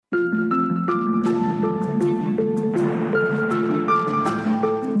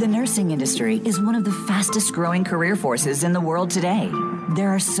nursing industry is one of the fastest growing career forces in the world today. There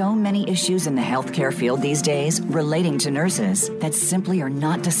are so many issues in the healthcare field these days relating to nurses that simply are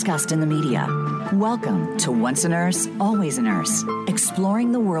not discussed in the media. Welcome to Once a Nurse, Always a Nurse,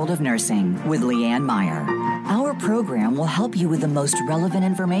 exploring the world of nursing with Leanne Meyer. Our program will help you with the most relevant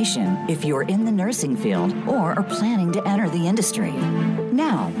information if you're in the nursing field or are planning to enter the industry.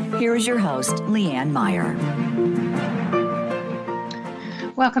 Now, here is your host, Leanne Meyer.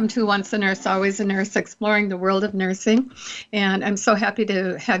 Welcome to Once a Nurse, Always a Nurse, exploring the world of nursing. And I'm so happy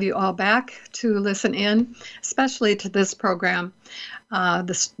to have you all back to listen in, especially to this program.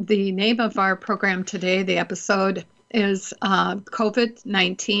 The name of our program today, the episode, is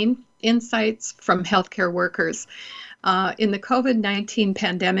COVID-19 Insights from Healthcare Workers. In the COVID-19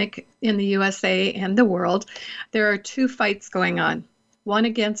 pandemic in the USA and the world, there are two fights going on. One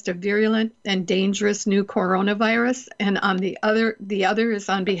against a virulent and dangerous new coronavirus, and on the other is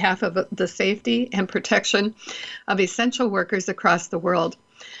on behalf of the safety and protection of essential workers across the world.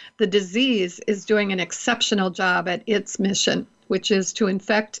 The disease is doing an exceptional job at its mission, which is to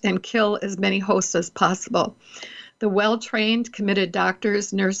infect and kill as many hosts as possible. The well-trained, committed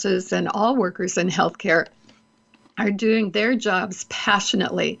doctors, nurses, and all workers in healthcare are doing their jobs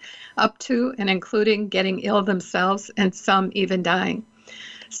passionately, up to and including getting ill themselves, and some even dying.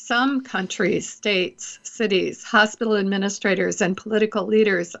 Some countries, states, cities, hospital administrators, and political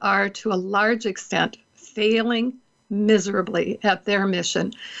leaders are, to a large extent, failing miserably at their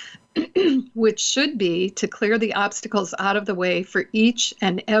mission, which should be to clear the obstacles out of the way for each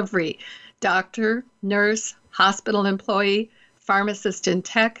and every doctor, nurse, hospital employee, pharmacist in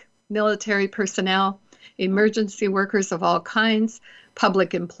tech, military personnel, emergency workers of all kinds,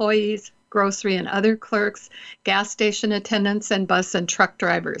 public employees, grocery and other clerks, gas station attendants, and bus and truck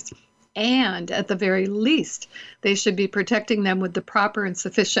drivers. And at the very least, they should be protecting them with the proper and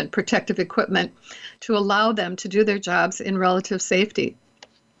sufficient protective equipment to allow them to do their jobs in relative safety.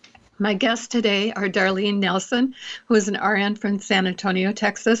 My guests today are Darlene Nelson, who is an RN from San Antonio,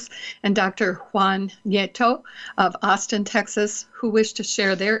 Texas, and Dr. Juan Nieto of Austin, Texas, who wish to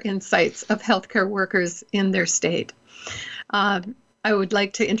share their insights of healthcare workers in their state. I would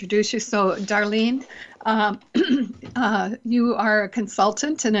like to introduce you. So, Darlene, you are a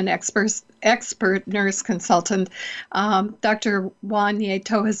consultant and an expert nurse consultant. Dr. Juan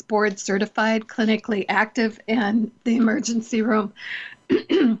Nieto is board certified, clinically active in the emergency room.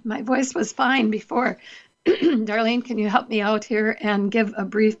 My voice was fine before. Darlene, can you help me out here and give a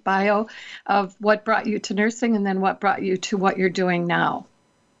brief bio of what brought you to nursing and then what brought you to what you're doing now?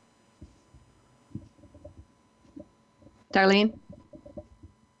 Darlene?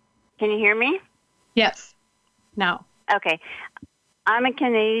 Can you hear me? Yes, now. Okay. I'm a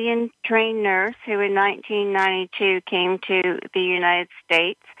Canadian-trained nurse who in 1992 came to the United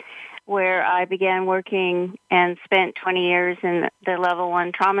States, where I began working and spent 20 years in the Level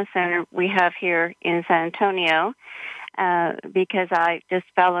 1 Trauma Center we have here in San Antonio, because I just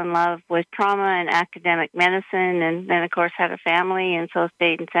fell in love with trauma and academic medicine, and then, of course, had a family, and so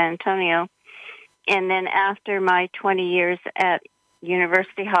stayed in San Antonio. And then after my 20 years at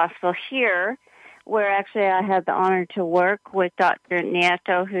University Hospital here, where actually I had the honor to work with Dr.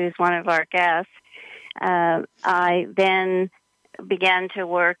 Nieto, who's one of our guests, I then began to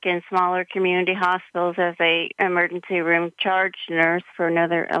work in smaller community hospitals as a emergency room charge nurse for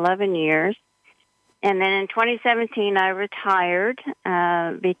another 11 years. And then in 2017, I retired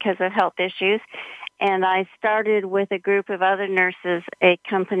because of health issues, and I started with a group of other nurses, a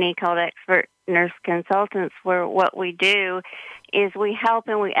company called Expert Nurse Consultants, where what we do is we help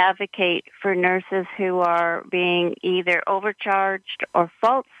and we advocate for nurses who are being either overcharged or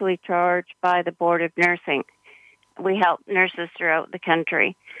falsely charged by the Board of Nursing. We help nurses throughout the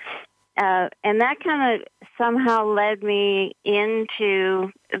country. And that kind of somehow led me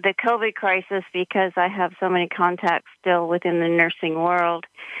into the COVID crisis because I have so many contacts still within the nursing world,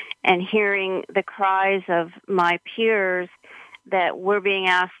 and hearing the cries of my peers that we're being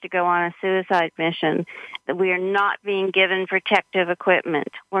asked to go on a suicide mission, that we are not being given protective equipment,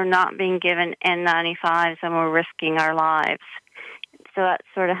 we're not being given N95s, and we're risking our lives. So that's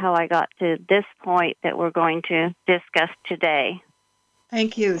sort of how I got to this point that we're going to discuss today.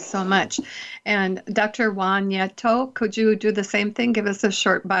 Thank you so much. And Dr. Juan Nieto, could you do the same thing? Give us a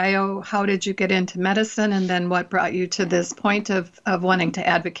short bio. How did you get into medicine, and then what brought you to this point of wanting to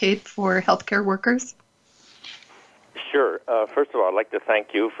advocate for healthcare workers? Sure. First of all, I'd like to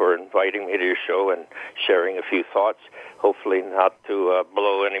thank you for inviting me to your show and sharing a few thoughts, hopefully not to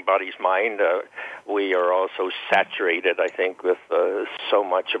blow anybody's mind. We are also saturated, I think, with so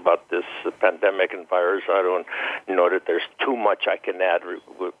much about this pandemic and virus. I don't know that there's too much I can add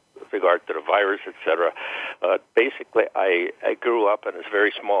regard to the virus, etc. Basically, I grew up in this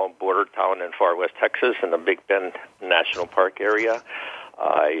very small border town in far west Texas in the Big Bend National Park area.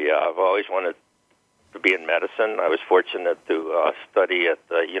 I've always wanted to be in medicine. I was fortunate to study at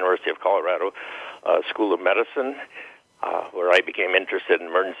the University of Colorado School of Medicine, where I became interested in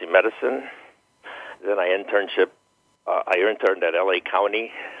emergency medicine. Then I interned at LA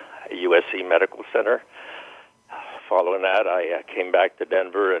County USC Medical Center. Following that, I came back to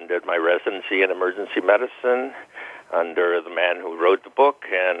Denver and did my residency in emergency medicine under the man who wrote the book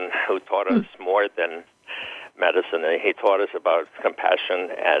and who taught us more than medicine. And he taught us about compassion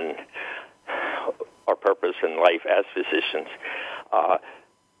and our purpose in life as physicians.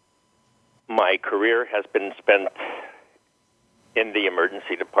 My career has been spent in the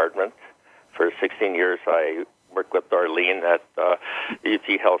emergency department. For 16 years, I worked with Darlene at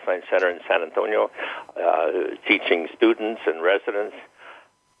UT Health Science Center in San Antonio, teaching students and residents.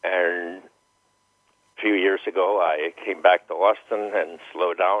 And a few years ago, I came back to Austin and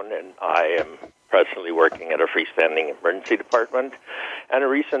slowed down, and I am presently working at a freestanding emergency department. And the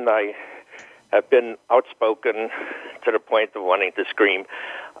reason I have been outspoken to the point of wanting to scream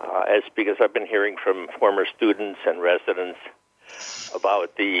is because I've been hearing from former students and residents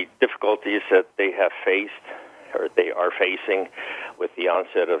about the difficulties that they have faced or they are facing with the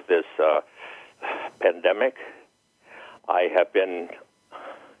onset of this pandemic. I have been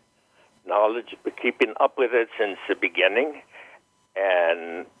keeping up with it since the beginning,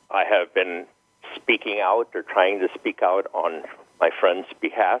 and I have been speaking out or trying to speak out on my friends'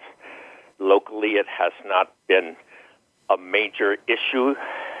 behalf. Locally, it has not been a major issue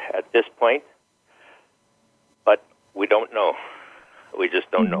at this point, but we don't know. We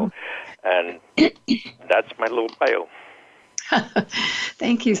just don't know. And that's my little bio.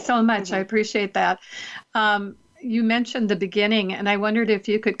 Thank you so much. I appreciate that. You mentioned the beginning, and I wondered if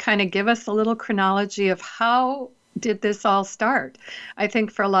you could kind of give us a little chronology of how did this all start? I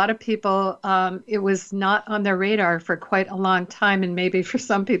think for a lot of people, it was not on their radar for quite a long time, and maybe for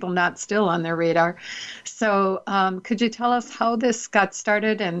some people not still on their radar. So could you tell us how this got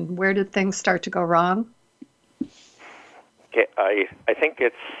started and where did things start to go wrong? Okay, I think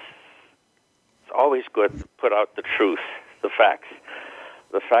it's always good to put out the truth, the facts.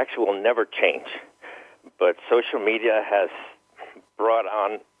 The facts will never change, but social media has brought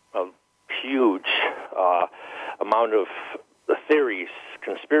on a huge amount of theories,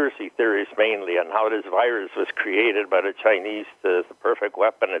 conspiracy theories mainly, on how this virus was created by the Chinese, the perfect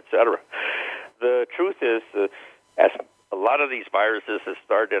weapon, etc. The truth is, as a lot of these viruses that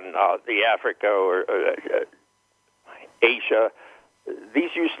start in the Africa or Asia,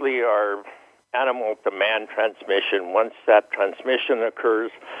 these usually are animal-to-man transmission. Once that transmission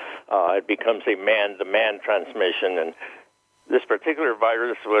occurs, it becomes a man-to-man transmission. And this particular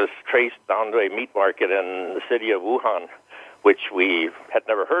virus was traced down to a meat market in the city of Wuhan, which we had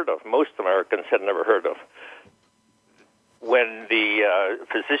never heard of. Most Americans had never heard of. When the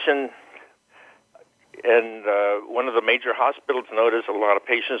physician in one of the major hospitals noticed a lot of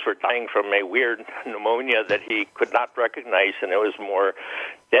patients were dying from a weird pneumonia that he could not recognize, and it was more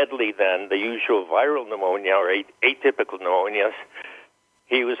deadly than the usual viral pneumonia or atypical pneumonias,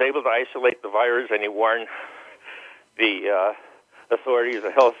 he was able to isolate the virus, and he warned the authorities,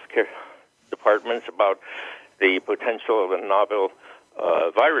 the health care departments, about the potential of a novel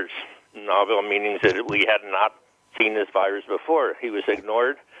virus. Novel meaning that we had not seen this virus before. He was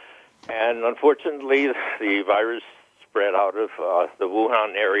ignored. And unfortunately, the virus spread out of the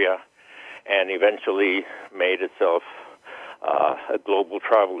Wuhan area and eventually made itself a global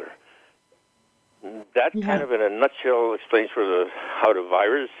traveler. That kind of, in a nutshell, explains how the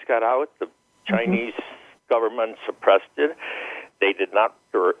virus got out. The Chinese government suppressed it. They did not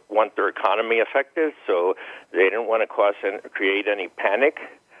want their economy affected, so they didn't want to create any panic.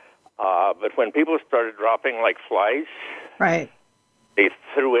 But when people started dropping like flies, right, they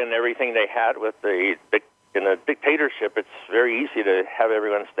threw in everything they had. In a dictatorship, it's very easy to have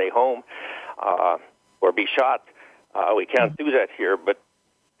everyone stay home or be shot. We can't do that here, but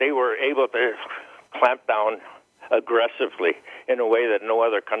they were able to clamp down aggressively in a way that no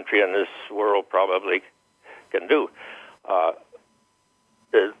other country in this world probably can do.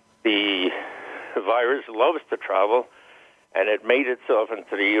 The virus loves to travel, and it made itself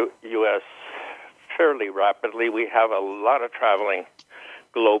into the U.S. fairly rapidly. We have a lot of traveling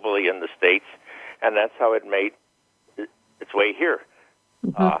globally in the States, and that's how it made its way here.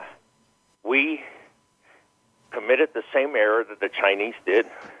 We committed the same error that the Chinese did.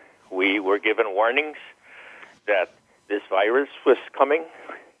 We were given warnings that this virus was coming,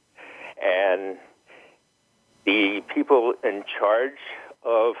 and the people in charge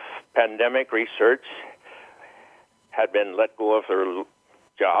of pandemic research had been let go of their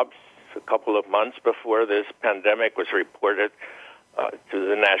jobs a couple of months before this pandemic was reported to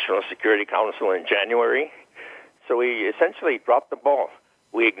the National Security Council in January. So we essentially dropped the ball.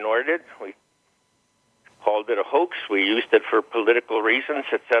 We ignored it. We called it a hoax. We used it for political reasons,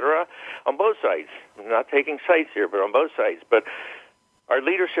 etc., on both sides. I'm not taking sides here, but on both sides. But our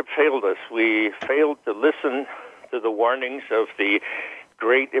leadership failed us. We failed to listen to the warnings of the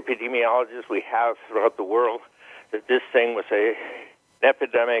great epidemiologists we have throughout the world that this thing was an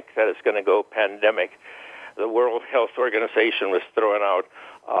epidemic, that it's going to go pandemic. The World Health Organization was throwing out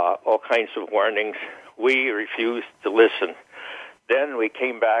all kinds of warnings. We refused to listen. Then we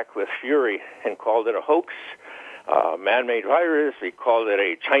came back with fury and called it a hoax, man-made virus. We called it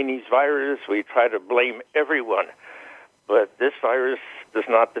a Chinese virus. We tried to blame everyone. But this virus does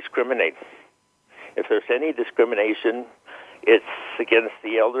not discriminate. If there's any discrimination, it's against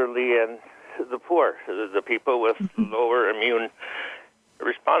the elderly and the poor, the people with lower immune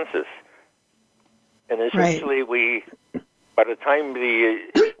responses. And essentially, by the time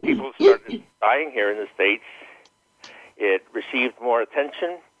the people started dying here in the States, it received more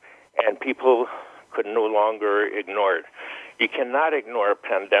attention, and people could no longer ignore it. You cannot ignore a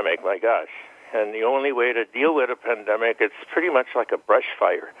pandemic, my gosh. And the only way to deal with a pandemic, it's pretty much like a brush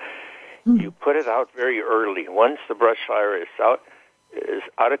fire. You put it out very early. Once the brush fire is out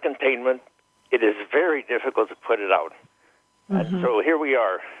of containment, it is very difficult to put it out. And so here we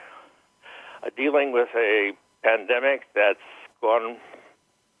are, dealing with a pandemic that's gone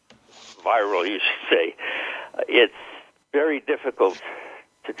viral, you should say. It's very difficult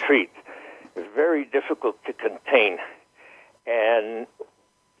to treat. It's very difficult to contain. And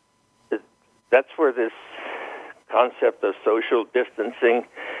that's where this concept of social distancing,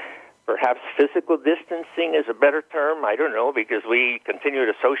 perhaps physical distancing is a better term, I don't know, because we continue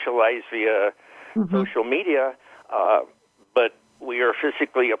to socialize via social media, but we are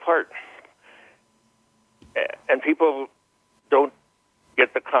physically apart. And people don't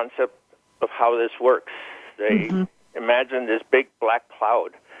get the concept of how this works. They imagine this big black cloud,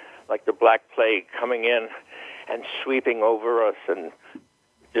 like the Black Plague, coming in and sweeping over us and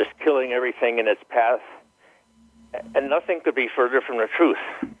just killing everything in its path. And nothing could be further from the truth.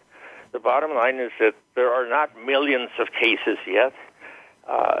 The bottom line is that there are not millions of cases yet.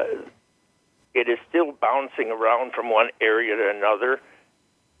 It is still bouncing around from one area to another.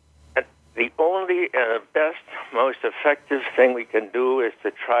 And the only and the best, most effective thing we can do is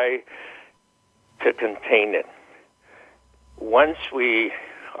to try to contain it. Once we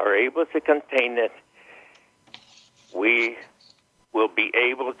are able to contain it, we will be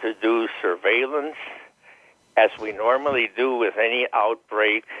able to do surveillance as we normally do with any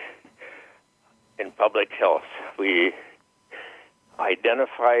outbreak in public health. We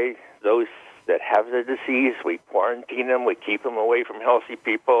identify those that have the disease, we quarantine them, we keep them away from healthy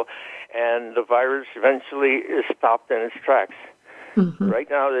people, and the virus eventually is stopped in its tracks. Right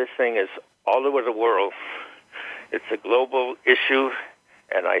now, this thing is all over the world. It's a global issue,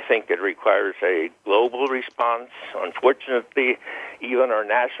 and I think it requires a global response. Unfortunately, even our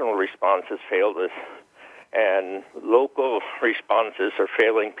national response has failed us, and local responses are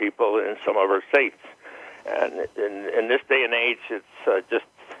failing people in some of our states. And in this day and age, it's just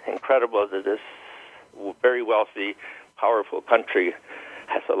incredible that this very wealthy, powerful country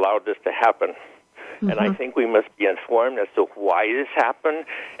has allowed this to happen. And I think we must be informed as to why this happened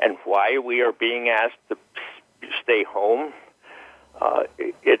and why we are being asked to stay home.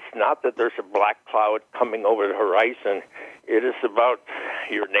 It's not that there's a black cloud coming over the horizon. It is about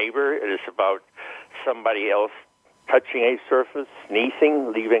your neighbor. It is about somebody else touching a surface,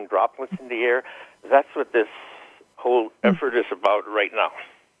 sneezing, leaving droplets in the air. That's what this whole effort is about right now.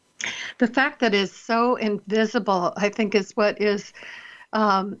 The fact that it's so invisible, I think, is what is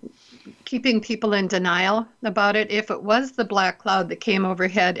keeping people in denial about it. If it was the black cloud that came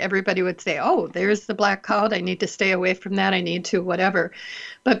overhead, everybody would say, oh, there's the black cloud. I need to stay away from that. I need to whatever.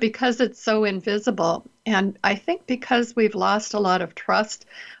 But because it's so invisible, and I think because we've lost a lot of trust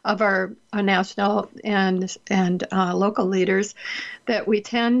of our national and local leaders, that we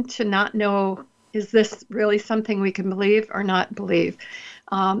tend to not know, is this really something we can believe or not believe?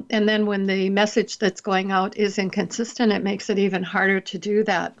 And then when the message that's going out is inconsistent, it makes it even harder to do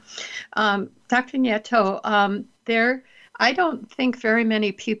that. Dr. Nieto, I don't think very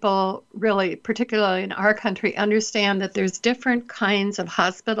many people really, particularly in our country, understand that there's different kinds of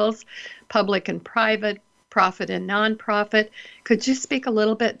hospitals, public and private, profit and nonprofit. Could you speak a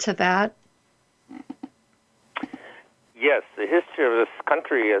little bit to that? Yes, the history of this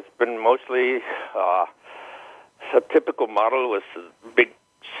country has been mostly a typical model was a big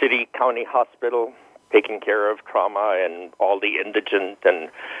city, county hospital taking care of trauma and all the indigent, and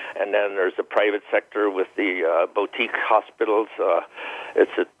then there's the private sector with the boutique hospitals.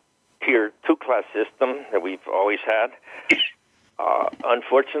 It's a tier 2-class system that we've always had.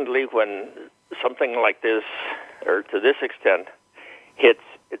 Unfortunately, when something like this, or to this extent, hits,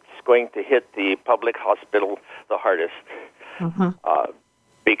 it's going to hit the public hospital the hardest,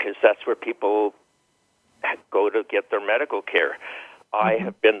 because that's where people go to get their medical care. I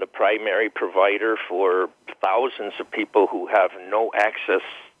have been the primary provider for thousands of people who have no access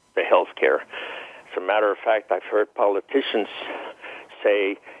to health care. As a matter of fact, I've heard politicians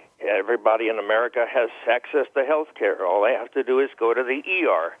say everybody in America has access to health care. All they have to do is go to the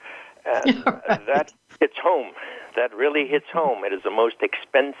ER. And that hits home. That really hits home. It is the most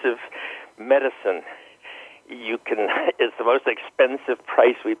expensive medicine it's the most expensive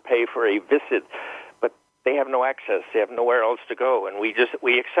price we pay for a visit. They have no access. They have nowhere else to go, and we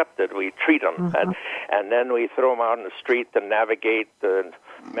accept it. We treat them, and then we throw them out in the street to navigate the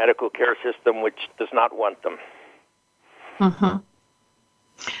medical care system, which does not want them.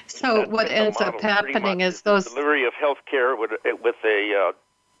 So what ends up happening is those delivery of health care with a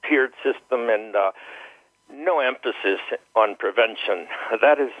tiered system and no emphasis on prevention.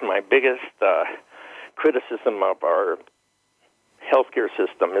 That is my biggest criticism of our healthcare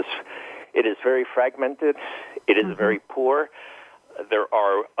system. It is very fragmented. It is very poor. There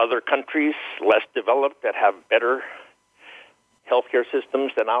are other countries, less developed, that have better healthcare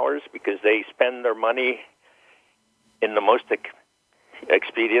systems than ours because they spend their money in the most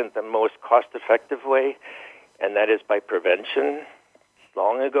expedient and most cost-effective way, and that is by prevention.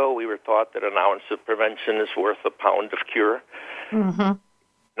 Long ago, we were taught that an ounce of prevention is worth a pound of cure.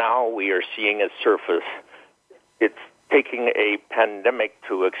 Now we are seeing it surface. It's taking a pandemic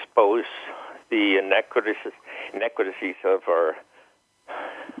to expose the inequities of our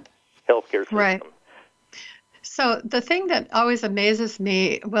healthcare system. Right. So the thing that always amazes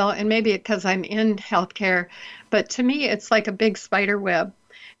me, well, and maybe because I'm in healthcare, but to me it's like a big spider web.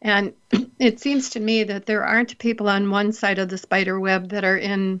 And it seems to me that there aren't people on one side of the spider web that are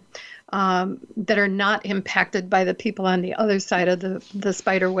that are not impacted by the people on the other side of the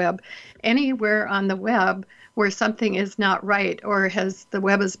spider web. Anywhere on the web where something is not right, or the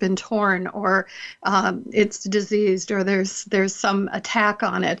web has been torn, or it's diseased, or there's some attack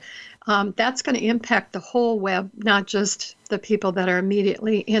on it, that's going to impact the whole web, not just the people that are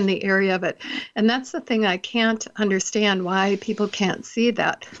immediately in the area of it. And that's the thing I can't understand, why people can't see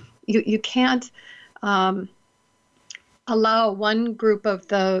that. You can't allow one group of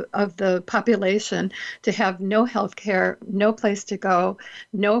the population to have no health care, no place to go,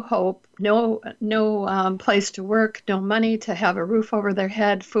 no hope, no place to work, no money to have a roof over their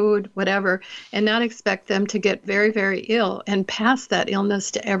head, food, whatever, and not expect them to get very, very ill and pass that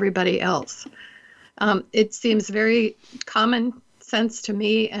illness to everybody else. It seems very common sense to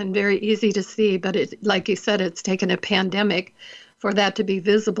me and very easy to see, but like you said, it's taken a pandemic for that to be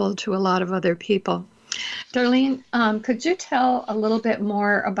visible to a lot of other people. Darlene, could you tell a little bit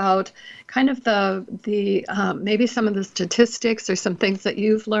more about kind of the maybe some of the statistics or some things that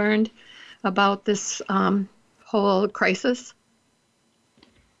you've learned about this whole crisis?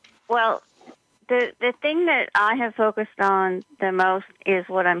 Well, the thing that I have focused on the most is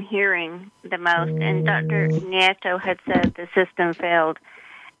what I'm hearing the most. And Dr. Nieto had said the system failed,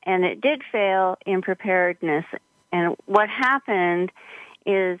 and it did fail in preparedness. And what happened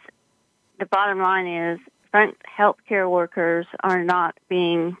is, the bottom line is, front healthcare workers are not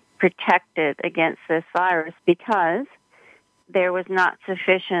being protected against this virus because there was not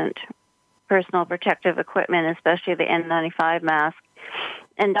sufficient personal protective equipment, especially the N95 mask.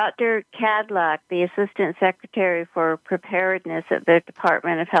 And Dr. Cadillac, the Assistant Secretary for Preparedness at the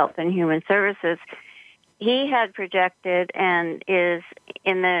Department of Health and Human Services, he had projected and is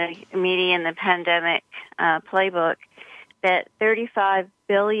in the media in the pandemic playbook that 35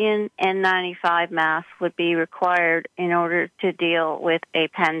 billion N95 masks would be required in order to deal with a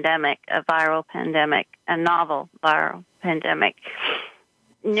pandemic, a viral pandemic, a novel viral pandemic.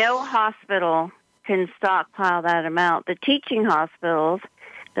 No hospital can stockpile that amount. The teaching hospitals,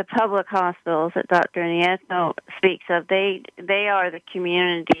 the public hospitals that Dr. Nieto speaks of, they are the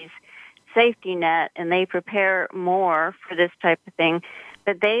community's safety net, and they prepare more for this type of thing,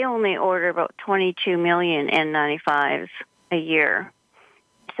 but they only order about 22 million N95s a year.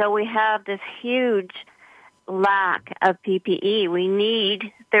 So we have this huge lack of PPE. We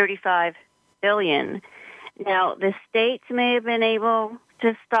need 35 billion. Now, the states may have been able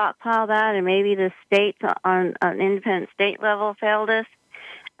to stockpile that, and maybe the states on an independent state level failed us.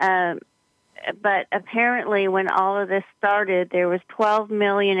 but apparently when all of this started, there was 12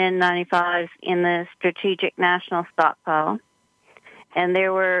 million N95s in the strategic national stockpile, and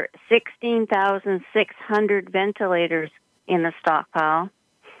there were 16,600 ventilators in the stockpile.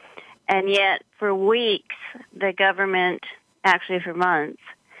 And yet, for weeks, the government, actually for months,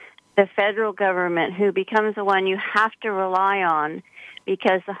 the federal government, who becomes the one you have to rely on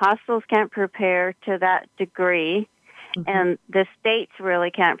because the hospitals can't prepare to that degree, and the states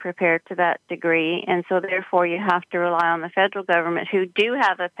really can't prepare to that degree, and so therefore you have to rely on the federal government, who do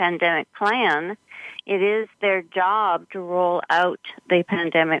have a pandemic plan. It is their job to roll out the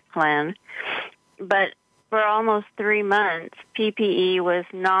pandemic plan. But for almost 3 months, PPE was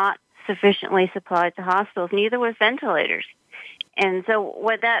not sufficiently supplied to hospitals. Neither was ventilators. And so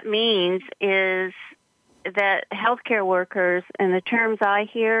what that means is that healthcare workers, and the terms I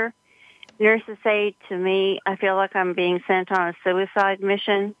hear, nurses say to me, I feel like I'm being sent on a suicide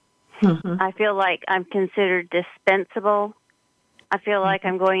mission. I feel like I'm considered dispensable. I feel like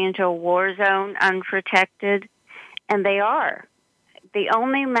I'm going into a war zone unprotected. And they are. The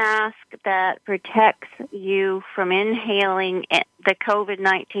only mask that protects you from inhaling the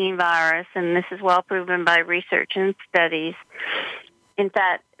COVID-19 virus, and this is well proven by research and studies, in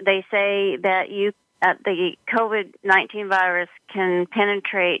fact, they say that the COVID-19 virus can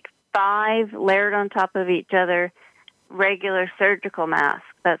penetrate 5 layered on top of each other regular surgical masks.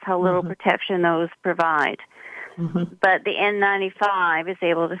 That's how little protection those provide. But the N95 is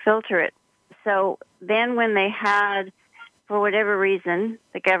able to filter it. So then when they had, for whatever reason,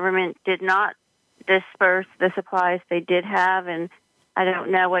 the government did not disperse the supplies they did have, and I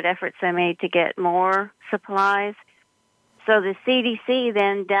don't know what efforts they made to get more supplies. So the CDC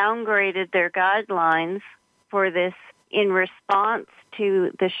then downgraded their guidelines for this in response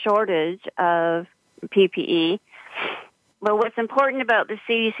to the shortage of PPE. But what's important about the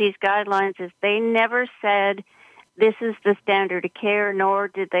CDC's guidelines is they never said this is the standard of care, nor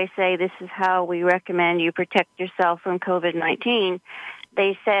did they say this is how we recommend you protect yourself from COVID-19.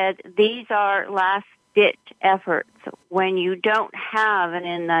 They said these are last-ditch efforts. When you don't have an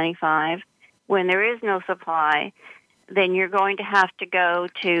N95, when there is no supply, then you're going to have to go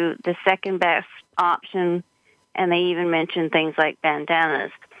to the second best option, and they even mentioned things like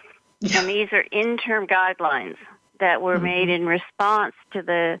bandanas. And these are interim guidelines that were made in response to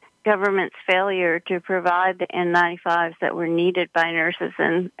the government's failure to provide the N95s that were needed by nurses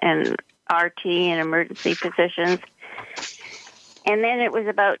and RT and emergency physicians. And then it was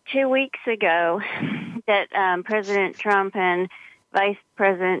about 2 weeks ago that President Trump and Vice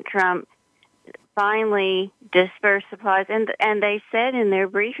President Trump finally dispersed supplies. And they said in their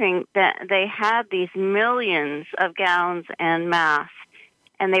briefing that they had these millions of gowns and masks,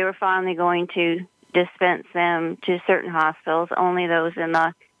 and they were finally going to dispense them to certain hospitals, only those in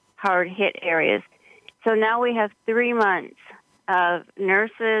the hard-hit areas. So now we have 3 months of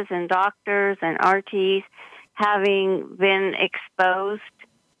nurses and doctors and RTs having been exposed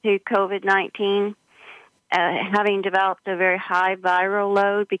to COVID-19, having developed a very high viral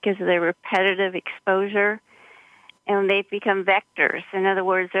load because of their repetitive exposure, and they've become vectors. In other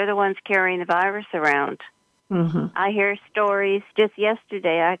words, they're the ones carrying the virus around. I hear stories. Just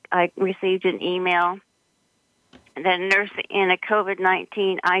yesterday, I received an email that a nurse in a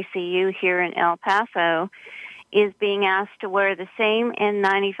COVID-19 ICU here in El Paso is being asked to wear the same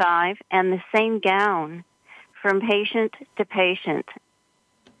N95 and the same gown from patient to patient.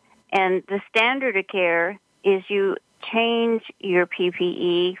 And the standard of care is you change your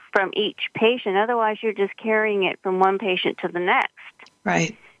PPE from each patient. Otherwise, you're just carrying it from one patient to the next.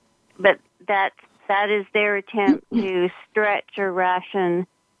 Right. But that is their attempt to stretch or ration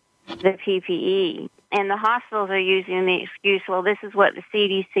the PPE. And the hospitals are using the excuse, well, this is what the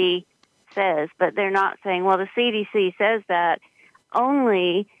CDC says. But they're not saying, well, the CDC says that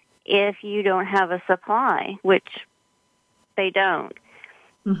only if you don't have a supply, which they don't.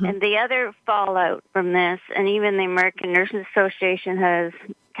 And the other fallout from this, and even the American Nurses Association has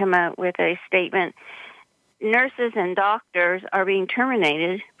come out with a statement, nurses and doctors are being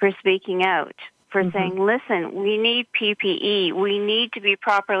terminated for speaking out, for saying, listen, we need PPE. We need to be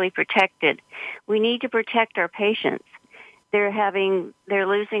properly protected. We need to protect our patients. They're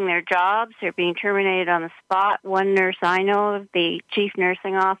losing their jobs. They're being terminated on the spot. One nurse I know of, the chief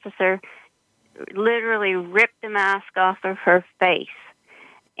nursing officer, literally ripped the mask off of her face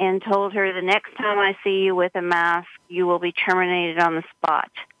and told her, the next time I see you with a mask, you will be terminated on the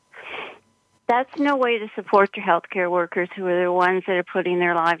spot. That's no way to support your healthcare workers, who are the ones that are putting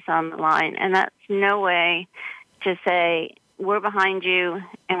their lives on the line. And that's no way to say, we're behind you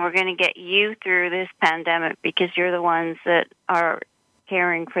and we're going to get you through this pandemic because you're the ones that are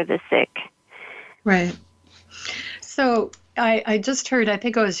caring for the sick. Right. So I just heard, I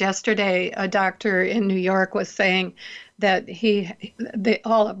think it was yesterday, a doctor in New York was saying that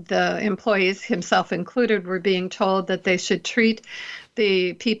all of the employees, himself included, were being told that they should treat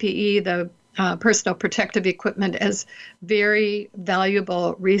the PPE, the personal protective equipment, as very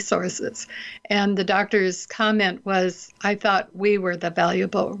valuable resources. And the doctor's comment was, I thought we were the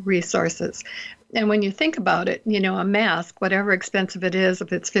valuable resources. And when you think about it, a mask, whatever expensive it is,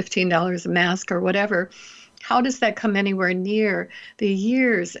 if it's $15 a mask or whatever, how does that come anywhere near the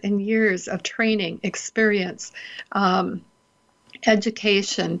years and years of training, experience,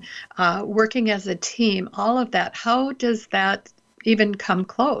 education, working as a team, all of that? How does that even come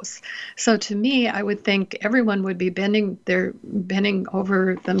close? So to me, I would think everyone would be bending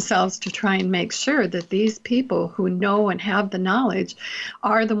over themselves to try and make sure that these people who know and have the knowledge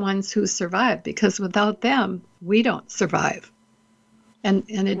are the ones who survive, because without them, we don't survive. And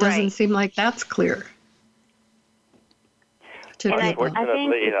it doesn't seem like that's clear.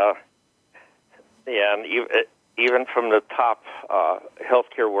 Unfortunately, and even from the top,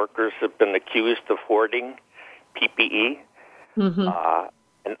 healthcare workers have been accused of hoarding PPE. Mm-hmm.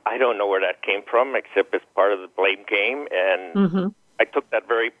 And I don't know where that came from, except it's part of the blame game. And I took that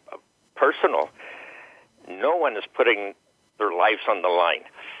very personal. No one is putting their lives on the line.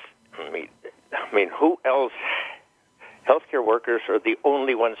 I mean, who else? Healthcare workers are the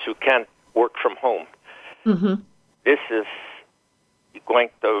only ones who can't work from home. Mm-hmm. This is going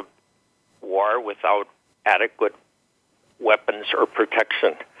to war without adequate weapons or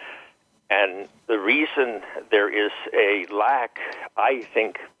protection. And the reason there is a lack, I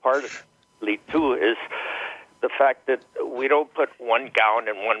think, partly too, is the fact that we don't put one gown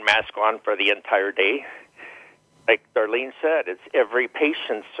and one mask on for the entire day. Like Darlene said, it's every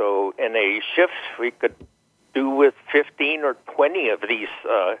patient. So in a shift, we could do with 15 or 20 of these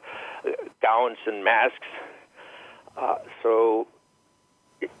gowns and masks. So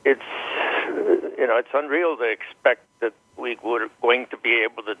it's unreal to expect that we were going to be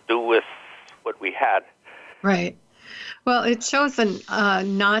able to do with what we had. Right. Well, it shows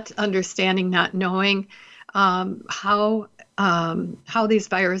not understanding, not knowing how these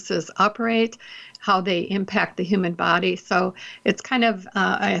viruses operate, how they impact the human body. So it's kind of,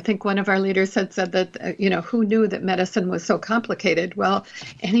 I think one of our leaders had said that, who knew that medicine was so complicated? Well,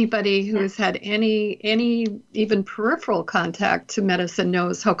 anybody who's had any even peripheral contact to medicine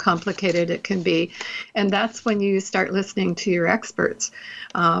knows how complicated it can be. And that's when you start listening to your experts.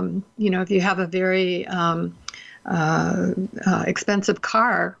 If you have a very expensive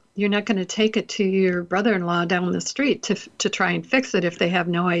car, you're not going to take it to your brother-in-law down the street to try and fix it if they have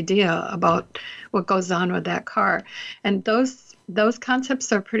no idea about what goes on with that car. And those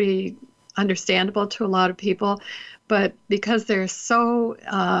concepts are pretty understandable to a lot of people, but because they're so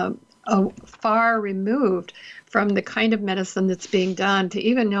far removed from the kind of medicine that's being done, to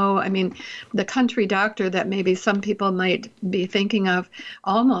even know, the country doctor that maybe some people might be thinking of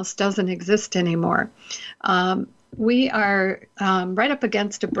almost doesn't exist anymore. We are right up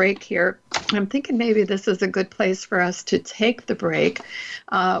against a break here. I'm thinking maybe this is a good place for us to take the break.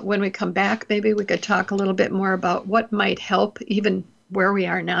 When we come back, maybe we could talk a little bit more about what might help even where we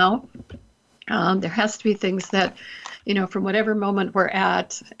are now. There has to be things that, from whatever moment we're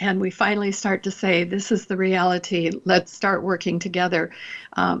at, and we finally start to say, this is the reality, let's start working together.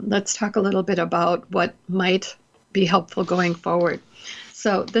 Let's talk a little bit about what might be helpful going forward.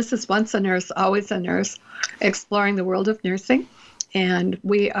 So this is Once a Nurse, Always a Nurse, exploring the world of nursing. And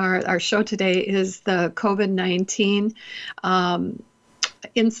our show today is the COVID-19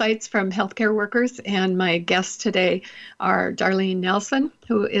 insights from healthcare workers. And my guests today are Darlene Nelson,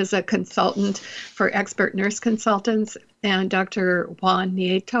 who is a consultant for Expert Nurse Consultants, and Dr. Juan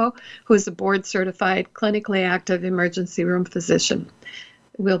Nieto, who is a board-certified clinically active emergency room physician.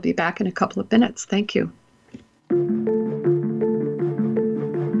 We'll be back in a couple of minutes. Thank you.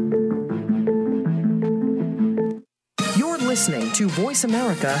 Listening to Voice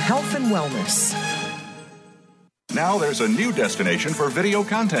America Health and Wellness. Now there's a new destination for video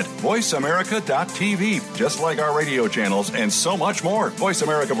content, voiceamerica.tv. Just like our radio channels and so much more. Voice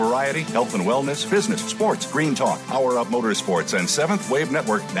America Variety, Health and Wellness, Business, Sports, Green Talk, Power Up Motorsports, and Seventh Wave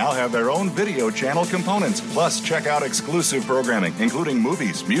Network now have their own video channel components. Plus, check out exclusive programming, including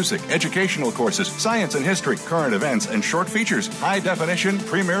movies, music, educational courses, science and history, current events, and short features. High-definition,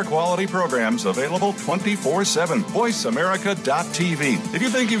 premier quality programs available 24/7. VoiceAmerica.tv. If you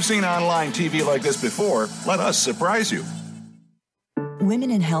think you've seen online TV like this before, let us surprise you.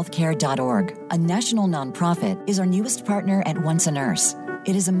 WomenInHealthcare.org, a national nonprofit, is our newest partner at Once a Nurse.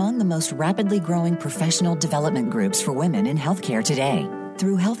 It is among the most rapidly growing professional development groups for women in healthcare today.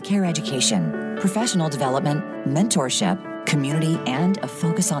 Through healthcare education, professional development, mentorship, community, and a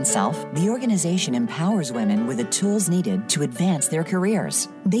focus on self, the organization empowers women with the tools needed to advance their careers.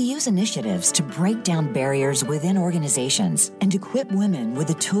 They use initiatives to break down barriers within organizations and equip women with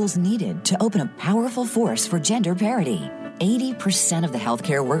the tools needed to open a powerful force for gender parity. 80% of the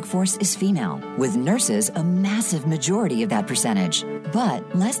healthcare workforce is female, with nurses a massive majority of that percentage.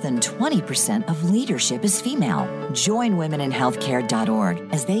 But less than 20% of leadership is female. Join womeninhealthcare.org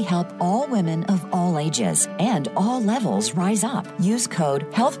as they help all women of all ages and all levels rise up. Use code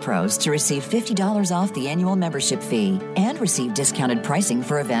HealthPros to receive $50 off the annual membership fee and receive discounted pricing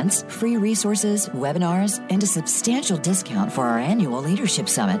for events, free resources, webinars, and a substantial discount for our annual Leadership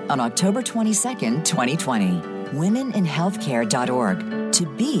Summit on October 22nd, 2020. womeninhealthcare.org to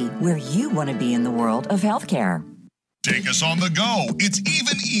be where you want to be in the world of healthcare. Take us on the go. It's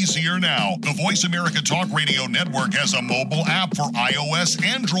even easier now. The Voice America Talk Radio Network has a mobile app for iOS,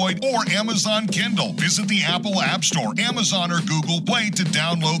 Android, or Amazon Kindle. Visit the Apple App Store, Amazon, or Google Play to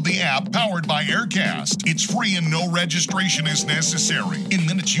download the app powered by Aircast. It's free and no registration is necessary. In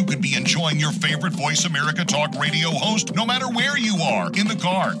minutes, you could be enjoying your favorite Voice America Talk Radio host no matter where you are, in the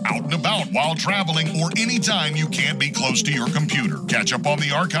car, out and about, while traveling, or anytime you can't be close to your computer. Catch up on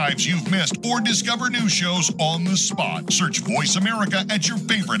the archives you've missed or discover new shows on the spot. Search Voice America at your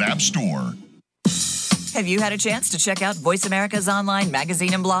favorite app store. Have you had a chance to check out Voice America's online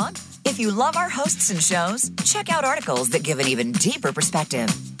magazine and blog? If you love our hosts and shows, check out articles that give an even deeper perspective,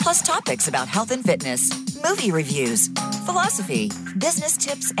 plus topics about health and fitness, movie reviews, philosophy, business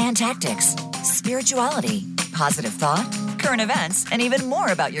tips and tactics, spirituality, positive thought, current events, and even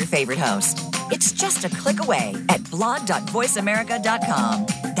more about your favorite host. It's just a click away at blog.voiceamerica.com.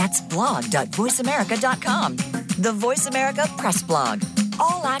 That's blog.voiceamerica.com. The Voice America Press Blog.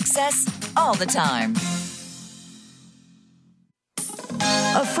 All access, all the time.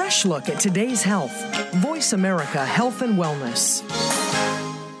 A fresh look at today's health. Voice America Health and Wellness.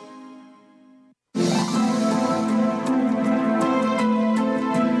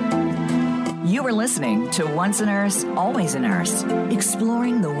 You are listening to Once a Nurse, Always a Nurse,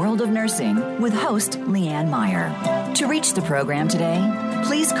 exploring the world of nursing with host Leanne Meyer. To reach the program today,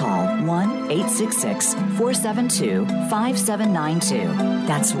 please call 1-866-472-5792.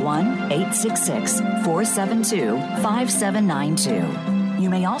 That's 1-866-472-5792. You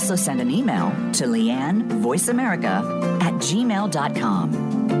may also send an email to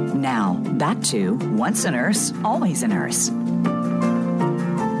leannevoiceamerica@gmail.com. Now, back to Once a Nurse, Always a Nurse.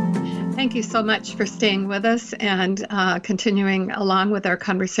 Thank you so much for staying with us and continuing along with our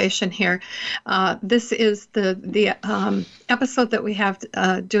conversation here. This is the episode that we have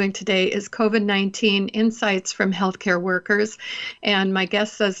doing today is COVID-19 Insights from Healthcare Workers. And my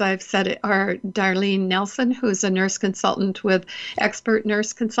guests, as I've said, are Darlene Nelson, who's a nurse consultant with Expert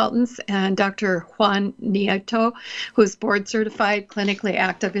Nurse Consultants, and Dr. Juan Nieto, who's board certified, clinically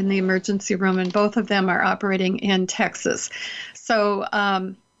active in the emergency room, and both of them are operating in Texas. So,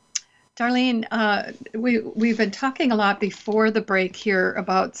 Darlene, we've been talking a lot before the break here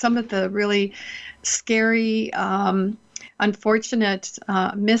about some of the really scary, unfortunate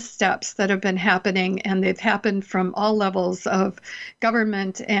missteps that have been happening, and they've happened from all levels of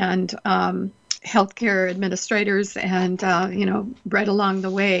government and healthcare administrators and, right along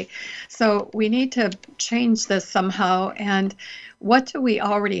the way. So we need to change this somehow. And what do we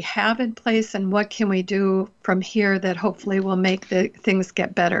already have in place, and what can we do from here that hopefully will make the things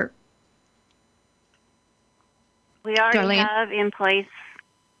get better? We already Darlene? have in place,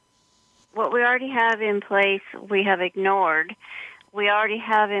 what we already have in place, we have ignored. We already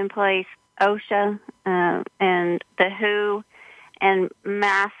have in place OSHA and the WHO and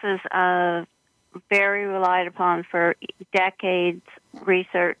masses of very relied upon for decades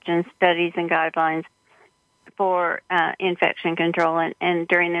research and studies and guidelines for infection control. And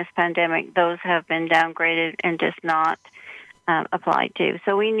during this pandemic, those have been downgraded and just not applied to.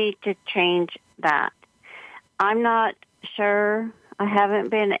 So we need to change that. I'm not sure. I haven't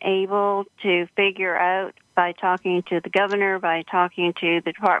been able to figure out by talking to the governor, by talking to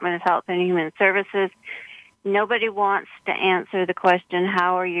the Department of Health and Human Services. Nobody wants to answer the question,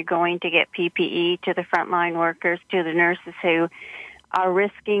 how are you going to get PPE to the frontline workers, to the nurses who are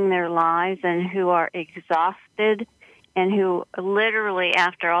risking their lives and who are exhausted and who literally,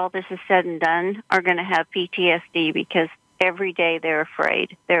 after all this is said and done, are going to have PTSD because every day they're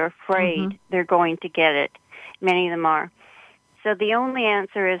afraid. They're afraid they're going to get it. Many of them are. So the only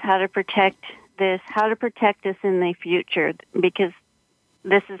answer is how to protect this, how to protect us in the future, because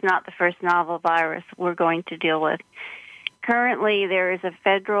this is not the first novel virus we're going to deal with. Currently, there is a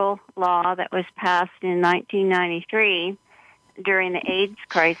federal law that was passed in 1993 during the AIDS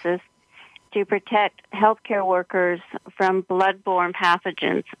crisis to protect healthcare workers from blood-borne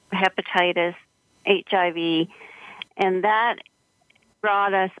pathogens, hepatitis, HIV, and that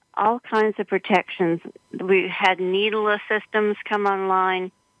brought us all kinds of protections. We had needleless systems come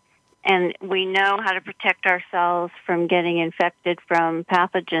online, and we know how to protect ourselves from getting infected from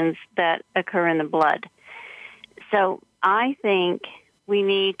pathogens that occur in the blood. So I think we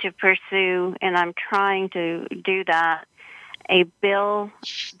need to pursue, and I'm trying to do that, a bill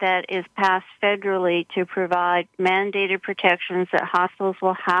that is passed federally to provide mandated protections that hospitals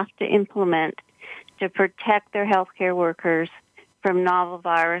will have to implement to protect their healthcare workers from novel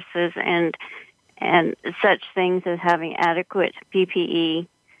viruses and such things as having adequate PPE.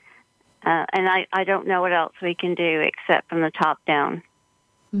 And I don't know what else we can do except from the top down.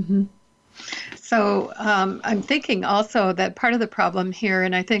 Mm-hmm. So I'm thinking also that part of the problem here,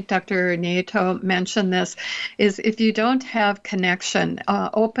 and I think Dr. Nieto mentioned this, is if you don't have connection,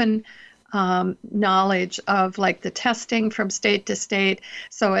 open knowledge of like the testing from state to state.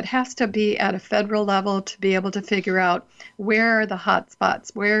 So it has to be at a federal level to be able to figure out where are the hot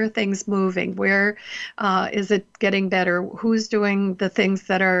spots, where are things moving, where is it getting better, who's doing the things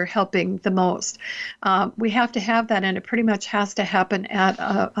that are helping the most. We have to have that, and it pretty much has to happen at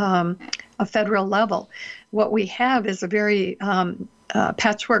a federal level. What we have is a very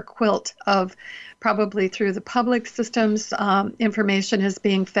patchwork quilt of probably through the public systems, information is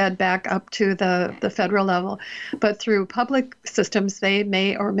being fed back up to the federal level. But through public systems, they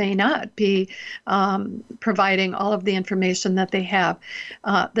may or may not be providing all of the information that they have.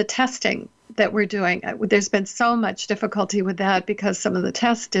 The testing that we're doing, there's been so much difficulty with that because some of the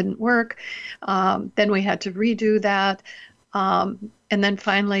tests didn't work. Then we had to redo that. And then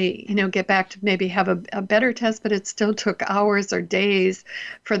finally, get back to maybe have a better test, but it still took hours or days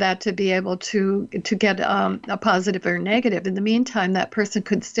for that to be able to get a positive or negative. In the meantime, that person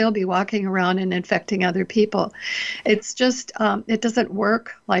could still be walking around and infecting other people. It's just, it doesn't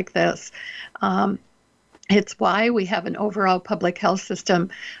work like this. It's why we have an overall public health system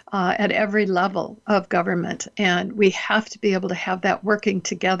at every level of government. And we have to be able to have that working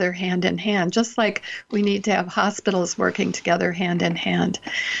together hand in hand, just like we need to have hospitals working together hand in hand.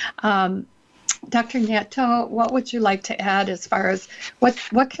 Dr. Nieto, what would you like to add as far as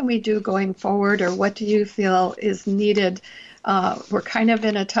what can we do going forward, or what do you feel is needed? We're kind of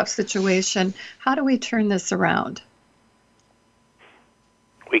in a tough situation. How do we turn this around?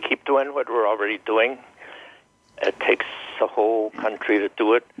 We keep doing what we're already doing. It takes the whole country to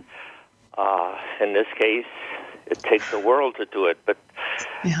do it. In this case, it takes the world to do it. But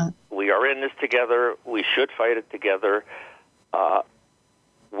we are in this together. We should fight it together.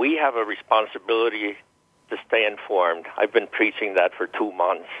 We have a responsibility to stay informed. I've been preaching that for 2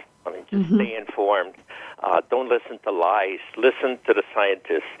 months. Just stay informed. Don't listen to lies. Listen to the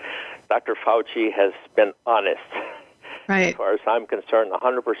scientists. Dr. Fauci has been honest. Right. As far as I'm concerned,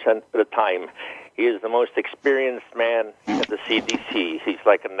 100% of the time. He is the most experienced man at the CDC. He's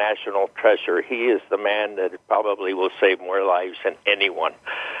like a national treasure. He is the man that probably will save more lives than anyone.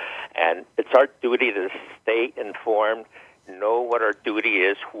 And it's our duty to stay informed, know what our duty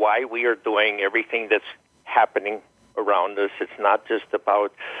is, why we are doing everything that's happening around us. It's not just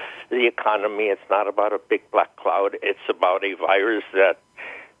about the economy. It's not about a big black cloud. It's about a virus that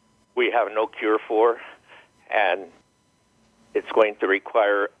we have no cure for, and it's going to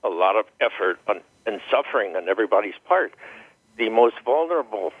require a lot of effort and suffering on everybody's part. The most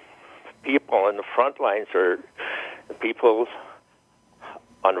vulnerable people in the front lines are the people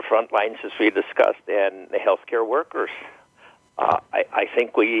on the front lines, as we discussed, and the healthcare workers. I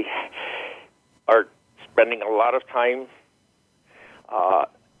think we are spending a lot of time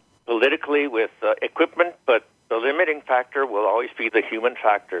politically with equipment, but the limiting factor will always be the human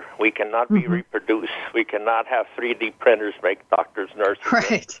factor. We cannot be reproduced. We cannot have 3D printers make doctors, nurses,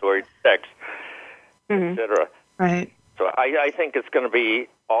 respiratory techs, etc. Right. So I think it's going to be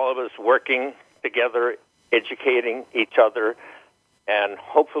all of us working together, educating each other, and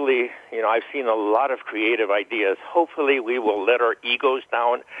hopefully, I've seen a lot of creative ideas. Hopefully we will let our egos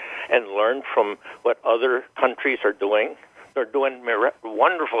down and learn from what other countries are doing. They're doing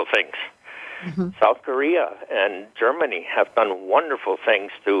wonderful things. South Korea and Germany have done wonderful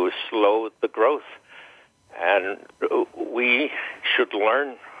things to slow the growth. And we should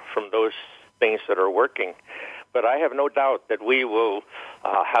learn from those things that are working. But I have no doubt that we will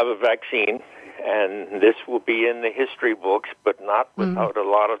have a vaccine, and this will be in the history books, but not without a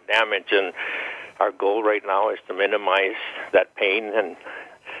lot of damage. And our goal right now is to minimize that pain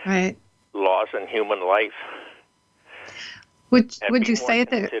and loss in human life. Would you say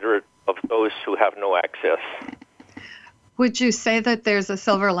that... considerate of those who have no access. Would you say that there's a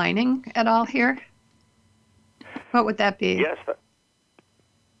silver lining at all here? What would that be? Yes. The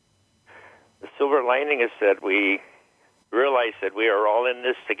silver lining is that we realize that we are all in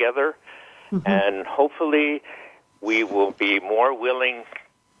this together, and hopefully we will be more willing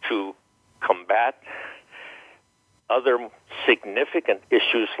to combat other significant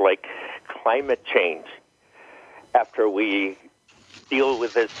issues like climate change. After we deal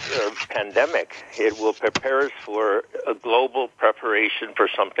with this pandemic, it will prepare us for a global preparation for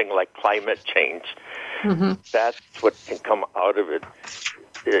something like climate change. That's what can come out of it.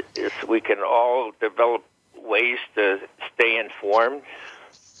 Is we can all develop ways to stay informed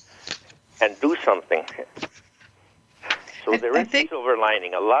and do something. So there is a silver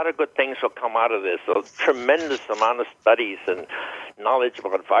lining. A lot of good things will come out of this. A tremendous amount of studies and knowledge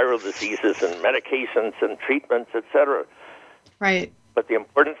about viral diseases and medications and treatments, etc. Right. But the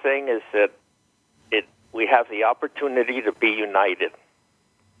important thing is that we have the opportunity to be united.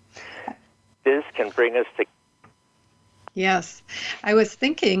 This can bring us together. Yes. I was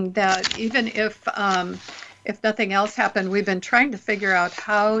thinking that even if nothing else happened, we've been trying to figure out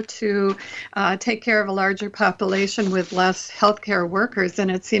how to take care of a larger population with less healthcare workers. And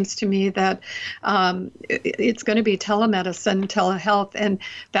it seems to me that it's going to be telemedicine, telehealth, and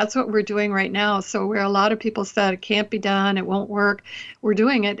that's what we're doing right now. So where a lot of people said it can't be done, it won't work, we're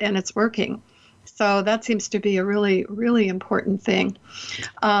doing it and it's working. So that seems to be a really, really important thing.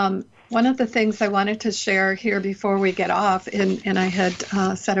 One of the things I wanted to share here before we get off, and I had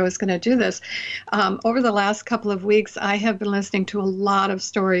said I was going to do this, over the last couple of weeks, I have been listening to a lot of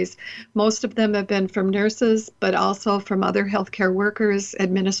stories. Most of them have been from nurses, but also from other healthcare workers,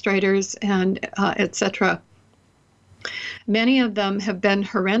 administrators, and et cetera. Many of them have been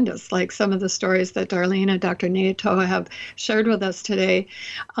horrendous, like some of the stories that Darlene and Dr. Nieto have shared with us today.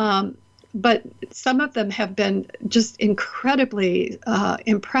 But some of them have been just incredibly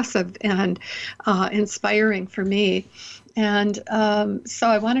impressive and inspiring for me. And so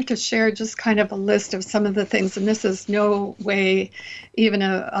I wanted to share just kind of a list of some of the things, and this is no way even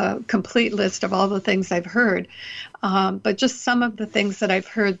a complete list of all the things I've heard, but just some of the things that I've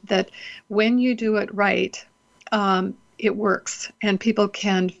heard that when you do it right, it works, and people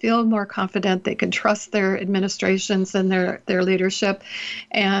can feel more confident. They can trust their administrations and their leadership,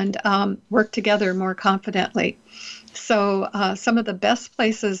 and work together more confidently. So some of the best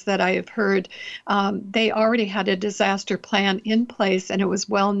places that I have heard, they already had a disaster plan in place, and it was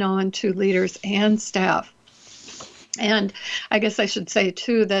well known to leaders and staff. And I guess I should say,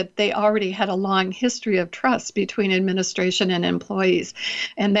 too, that they already had a long history of trust between administration and employees.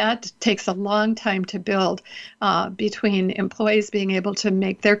 And that takes a long time to build between employees being able to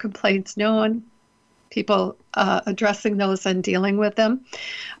make their complaints known, people addressing those and dealing with them.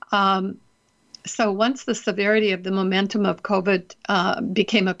 So once the severity of the momentum of COVID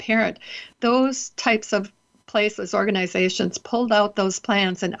became apparent, those types of places, organizations pulled out those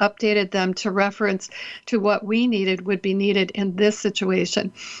plans and updated them to reference to what we needed would be needed in this situation.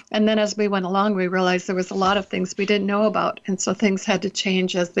 And then as we went along, we realized there was a lot of things we didn't know about. And so things had to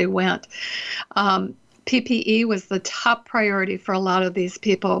change as they went. PPE was the top priority for a lot of these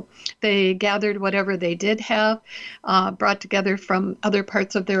people. They gathered whatever they did have, brought together from other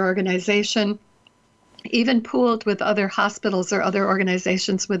parts of their organization, even pooled with other hospitals or other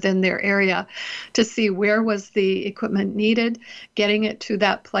organizations within their area to see where was the equipment needed, getting it to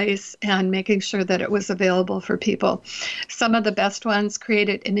that place, and making sure that it was available for people. Some of the best ones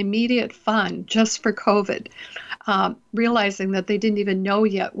created an immediate fund just for COVID, realizing that they didn't even know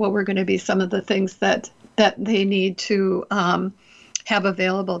yet what were going to be some of the things that they need to have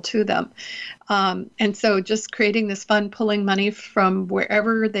available to them. And so just creating this fund, pulling money from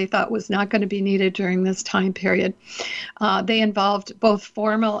wherever they thought was not going to be needed during this time period. They involved both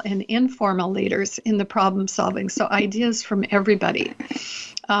formal and informal leaders in the problem solving, so ideas from everybody.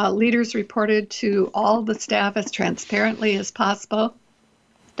 Leaders reported to all the staff as transparently as possible.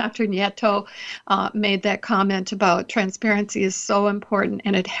 Dr. Nieto made that comment about transparency is so important,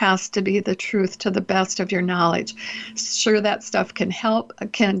 and it has to be the truth to the best of your knowledge. Sure, that stuff can help,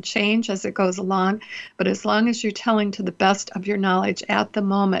 can change as it goes along, but as long as you're telling to the best of your knowledge at the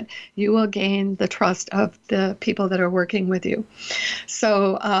moment, you will gain the trust of the people that are working with you.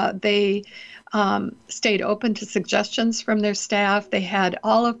 So they stayed open to suggestions from their staff. They had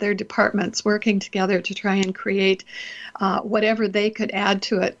all of their departments working together to try and create whatever they could add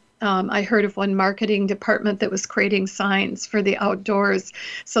to it. I heard of one marketing department that was creating signs for the outdoors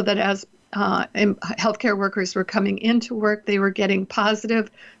so that as healthcare workers were coming into work, they were getting positive,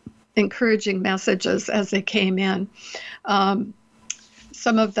 encouraging messages as they came in.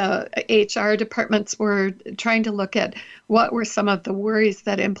 some of the HR departments were trying to look at what were some of the worries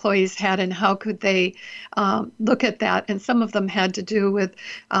that employees had and how could they look at that. And some of them had to do with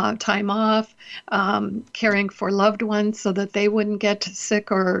time off, caring for loved ones so that they wouldn't get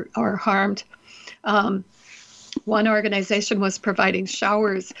sick or harmed. One organization was providing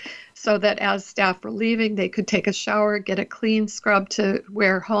showers so that as staff were leaving, they could take a shower, get a clean scrub to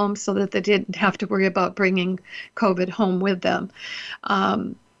wear home so that they didn't have to worry about bringing COVID home with them.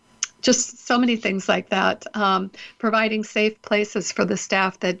 Just so many things like that. Providing safe places for the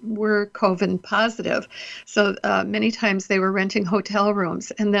staff that were COVID positive. So many times they were renting hotel rooms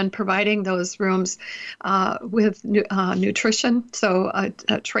and then providing those rooms with nutrition. So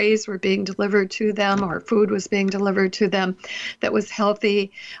trays were being delivered to them or food was being delivered to them that was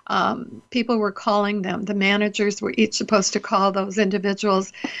healthy. People were calling them. The managers were each supposed to call those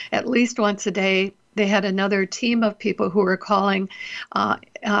individuals at least once a day. They had another team of people who were calling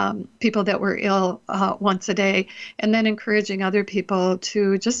people that were ill once a day, and then encouraging other people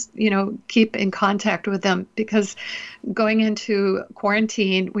to just, keep in contact with them, because going into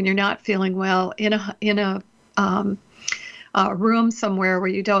quarantine when you're not feeling well in a room somewhere where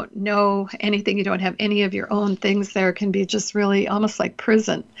you don't know anything, you don't have any of your own things there, can be just really almost like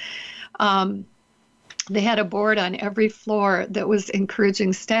prison. They had a board on every floor that was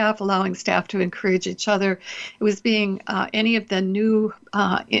encouraging staff, allowing staff to encourage each other. It was being any of the new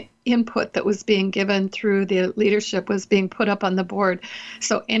input that was being given through the leadership was being put up on the board,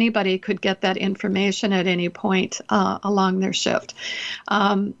 so anybody could get that information at any point along their shift.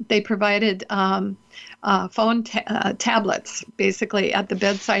 They provided phone tablets basically at the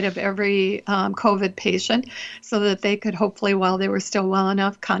bedside of every COVID patient so that they could hopefully, while they were still well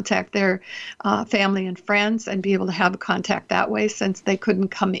enough, contact their family and friends and be able to have contact that way, since they couldn't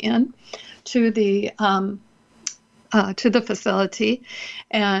come in to the facility.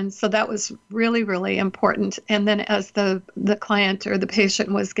 And so that was really, really important. And then as the client or the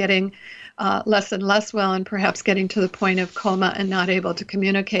patient was getting less and less well and perhaps getting to the point of coma and not able to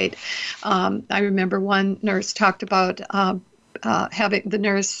communicate, I remember one nurse talked about having the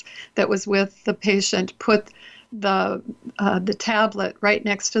nurse that was with the patient put the tablet right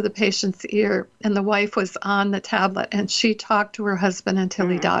next to the patient's ear, and the wife was on the tablet, and she talked to her husband until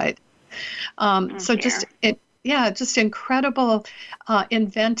he died. Just incredible,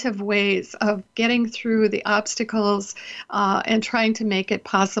 inventive ways of getting through the obstacles and trying to make it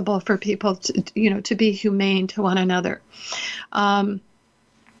possible for people to be humane to one another.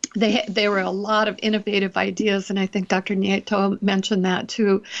 There were a lot of innovative ideas, and I think Dr. Nieto mentioned that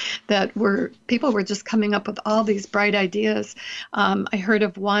too, that people were just coming up with all these bright ideas. I heard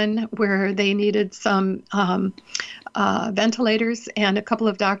of one where they needed some ventilators, and a couple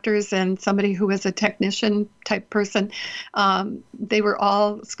of doctors and somebody who was a technician type person. They were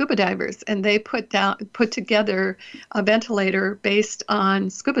all scuba divers, and they put together a ventilator based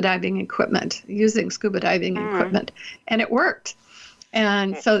on scuba diving equipment, using scuba diving equipment, and it worked.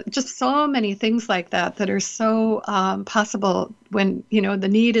 And so just so many things like that are so possible when, the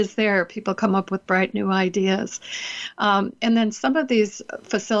need is there. People come up with bright new ideas. And then some of these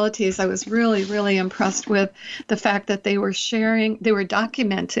facilities, I was really, really impressed with the fact that they were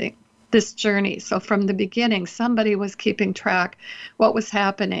documenting this journey. So from the beginning, somebody was keeping track what was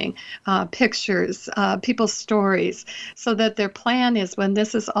happening, pictures, people's stories, so that their plan is when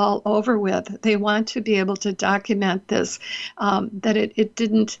this is all over with, they want to be able to document this, that it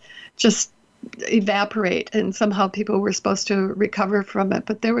didn't just evaporate and somehow people were supposed to recover from it,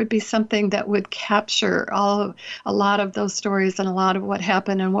 but there would be something that would capture a lot of those stories and a lot of what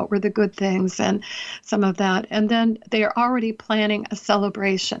happened and what were the good things and some of that. And then they are already planning a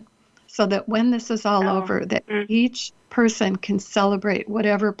celebration, so that when this is all over, that each person can celebrate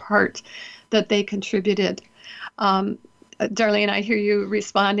whatever part that they contributed. Darlene, I hear you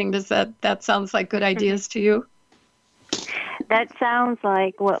responding. Does that sounds like good ideas to you? That sounds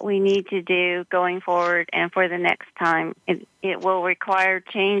like what we need to do going forward and for the next time. It will require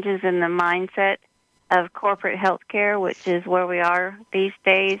changes in the mindset of corporate healthcare, which is where we are these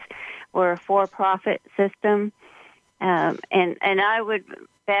days. We're a for-profit system. And I would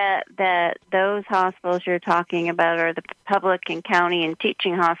bet that those hospitals you're talking about are the public and county and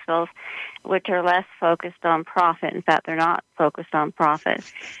teaching hospitals, which are less focused on profit. In fact, they're not focused on profit.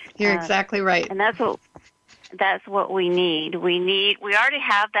 You're exactly right. And that's what we need. We already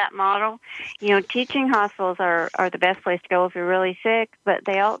have that model. Teaching hospitals are the best place to go if you're really sick, but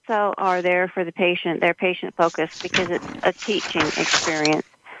they also are there for the patient. They're patient-focused because it's a teaching experience.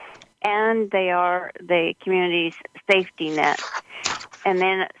 And they are the community's safety net. And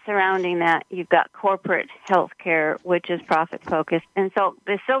then surrounding that, you've got corporate healthcare, which is profit-focused. And so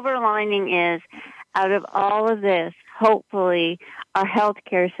the silver lining is, out of all of this, hopefully our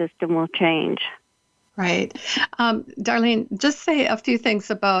healthcare system will change. Right. Darlene, just say a few things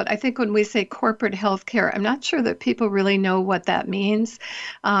about, I think when we say corporate healthcare, I'm not sure that people really know what that means.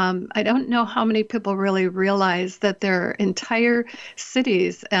 I don't know how many people really realize that there are entire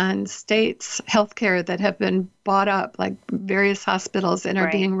cities and states' healthcare that have been bought up, like various hospitals, and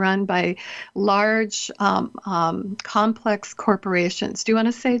are being run by large, complex corporations. Do you want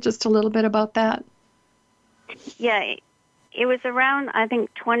to say just a little bit about that? Yeah. It was around, I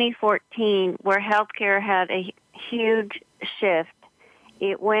think, 2014 where healthcare had a huge shift.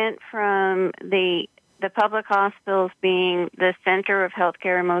 It went from the public hospitals being the center of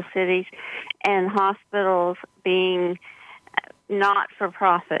healthcare in most cities and hospitals being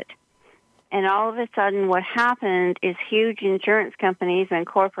not-for-profit. And all of a sudden what happened is huge insurance companies and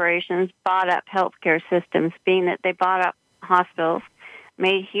corporations bought up healthcare systems, being that they bought up hospitals,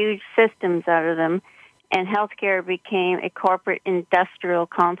 made huge systems out of them, and healthcare became a corporate industrial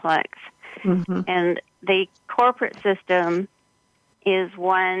complex. Mm-hmm. And the corporate system is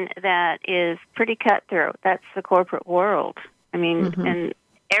one that is pretty cutthroat. That's the corporate world. I mean, and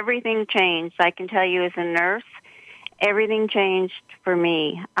everything changed. I can tell you as a nurse, everything changed for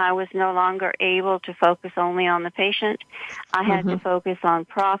me. I was no longer able to focus only on the patient. I had to focus on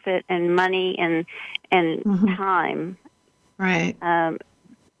profit and money and time. Right.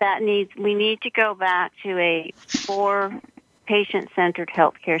 We need to go back to a more patient-centered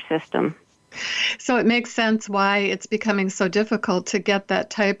healthcare system. So it makes sense why it's becoming so difficult to get that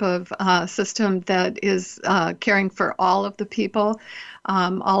type of system that is caring for all of the people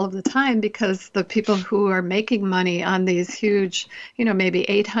all of the time, because the people who are making money on these huge, maybe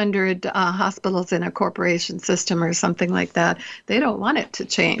 800 hospitals in a corporation system or something like that, they don't want it to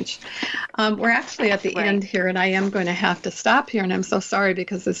change. We're actually at the end here, and I am going to have to stop here, and I'm so sorry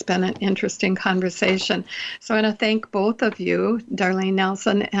because it's been an interesting conversation. So I want to thank both of you, Darlene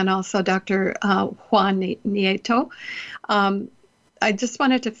Nelson and also Dr. Juan Nieto. I just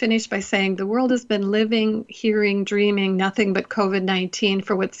wanted to finish by saying the world has been living, hearing, dreaming nothing but COVID-19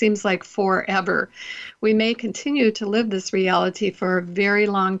 for what seems like forever. We may continue to live this reality for a very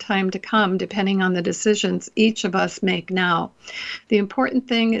long time to come, depending on the decisions each of us make now. The important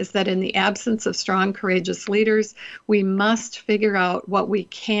thing is that in the absence of strong, courageous leaders, we must figure out what we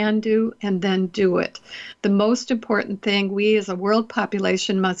can do and then do it. The most important thing we as a world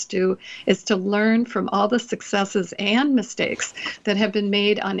population must do is to learn from all the successes and mistakes that have been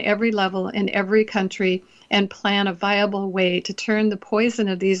made on every level in every country and plan a viable way to turn the poison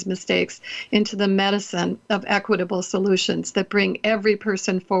of these mistakes into the medicine of equitable solutions that bring every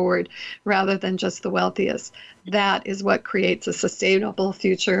person forward rather than just the wealthiest. That is what creates a sustainable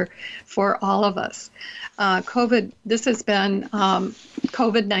future for all of us. This has been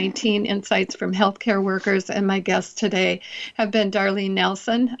COVID-19 Insights from Healthcare Workers, and my guests today have been Darlene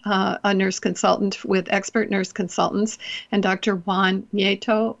Nelson, a nurse consultant with Expert Nurse Consultants, and Dr. Juan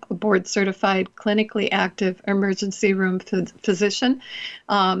Nieto, a board-certified clinically active emergency room physician.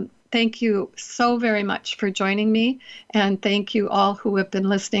 Thank you so very much for joining me, and thank you all who have been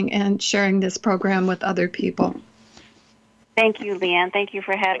listening and sharing this program with other people. Thank you, Leanne. Thank you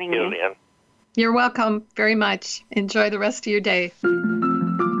for having me. Thank you, Leanne. You're welcome very much. Enjoy the rest of your day.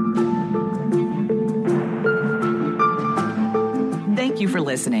 Thank you for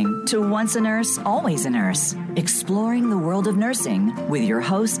listening to Once a Nurse, Always a Nurse, exploring the world of nursing with your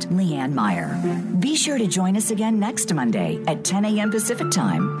host, Leanne Meyer. Be sure to join us again next Monday at 10 a.m. Pacific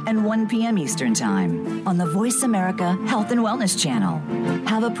Time and 1 p.m. Eastern Time on the Voice America Health and Wellness Channel.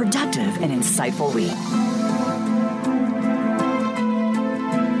 Have a productive and insightful week.